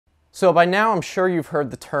So by now I'm sure you've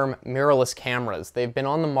heard the term mirrorless cameras. They've been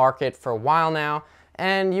on the market for a while now,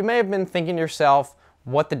 and you may have been thinking to yourself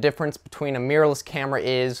what the difference between a mirrorless camera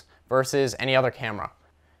is versus any other camera.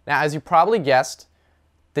 Now, as you probably guessed,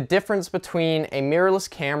 the difference between a mirrorless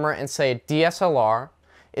camera and, say, a DSLR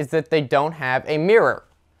is that they don't have a mirror.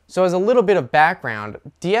 So as a little bit of background,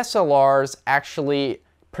 DSLRs actually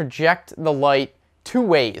project the light two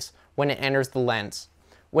ways when it enters the lens.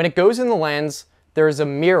 When it goes in the lens, there is a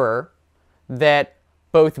mirror that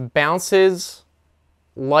both bounces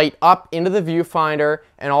light up into the viewfinder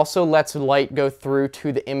and also lets light go through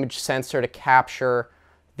to the image sensor to capture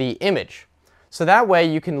the image. So that way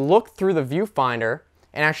you can look through the viewfinder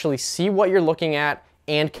and actually see what you're looking at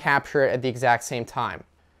and capture it at the exact same time.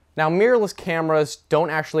 Now, mirrorless cameras don't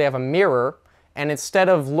actually have a mirror, and instead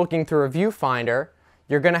of looking through a viewfinder,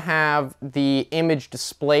 you're going to have the image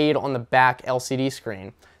displayed on the back LCD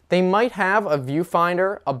screen. They might have a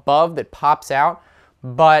viewfinder above that pops out,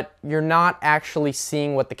 but you're not actually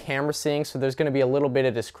seeing what the camera's seeing, so there's going to be a little bit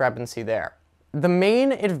of discrepancy there. The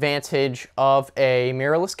main advantage of a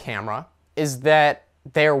mirrorless camera is that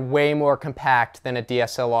they're way more compact than a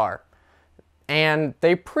DSLR, and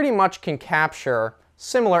they pretty much can capture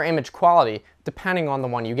similar image quality depending on the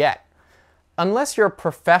one you get. Unless you're a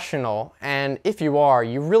professional, and if you are,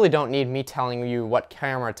 you really don't need me telling you what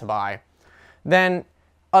camera to buy, then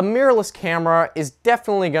a mirrorless camera is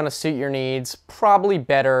definitely going to suit your needs, probably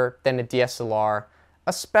better than a DSLR,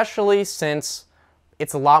 especially since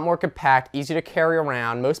it's a lot more compact, easy to carry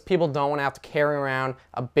around. Most people don't want to have to carry around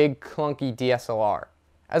a big clunky DSLR.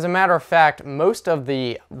 As a matter of fact, most of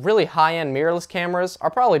the really high-end mirrorless cameras are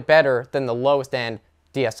probably better than the lowest-end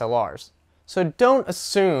DSLRs. So don't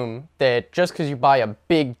assume that just because you buy a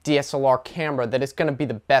big DSLR camera that it's going to be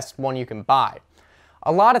the best one you can buy.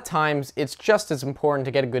 A lot of times it's just as important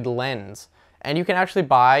to get a good lens, and you can actually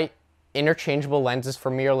buy interchangeable lenses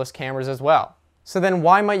for mirrorless cameras as well. So then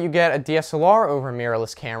why might you get a DSLR over a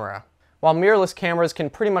mirrorless camera? While mirrorless cameras can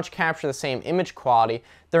pretty much capture the same image quality,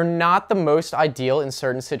 they're not the most ideal in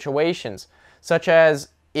certain situations, such as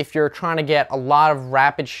if you're trying to get a lot of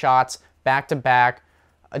rapid shots back to back.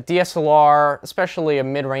 A DSLR, especially a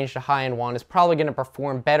mid-range to high-end one, is probably going to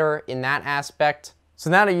perform better in that aspect. So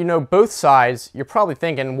now that you know both sides, you're probably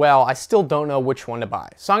thinking, well, I still don't know which one to buy.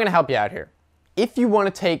 So I'm going to help you out here. If you want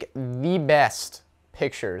to take the best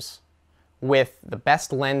pictures with the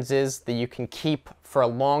best lenses that you can keep for a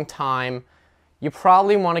long time, you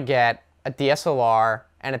probably want to get a DSLR,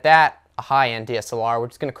 and at that, a high-end DSLR,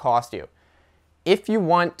 which is going to cost you. If you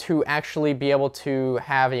want to actually be able to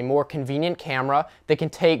have a more convenient camera that can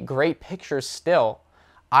take great pictures still,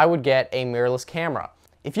 I would get a mirrorless camera.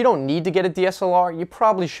 If you don't need to get a DSLR, you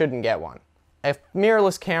probably shouldn't get one. A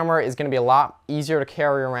mirrorless camera is going to be a lot easier to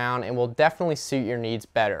carry around and will definitely suit your needs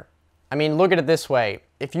better. I mean, look at it this way.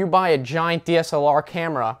 If you buy a giant DSLR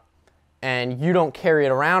camera and you don't carry it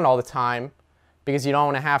around all the time because you don't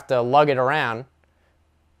want to have to lug it around,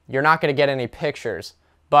 you're not going to get any pictures.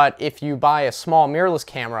 But if you buy a small mirrorless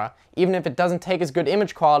camera, even if it doesn't take as good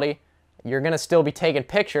image quality, you're going to still be taking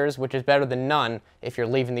pictures, which is better than none if you're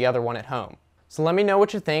leaving the other one at home. So let me know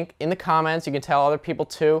what you think in the comments. You can tell other people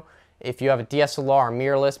too. If you have a DSLR or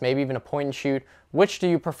mirrorless, maybe even a point and shoot, which do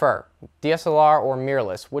you prefer? DSLR or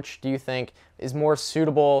mirrorless? Which do you think is more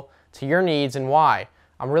suitable to your needs and why?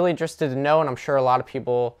 I'm really interested to know, and I'm sure a lot of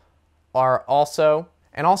people are also.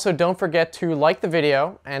 And also don't forget to like the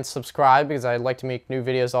video and subscribe, because I like to make new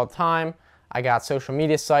videos all the time. I got social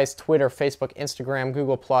media sites, Twitter, Facebook, Instagram,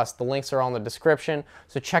 Google+. The links are all in the description,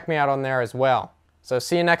 so check me out on there as well. So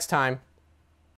see you next time.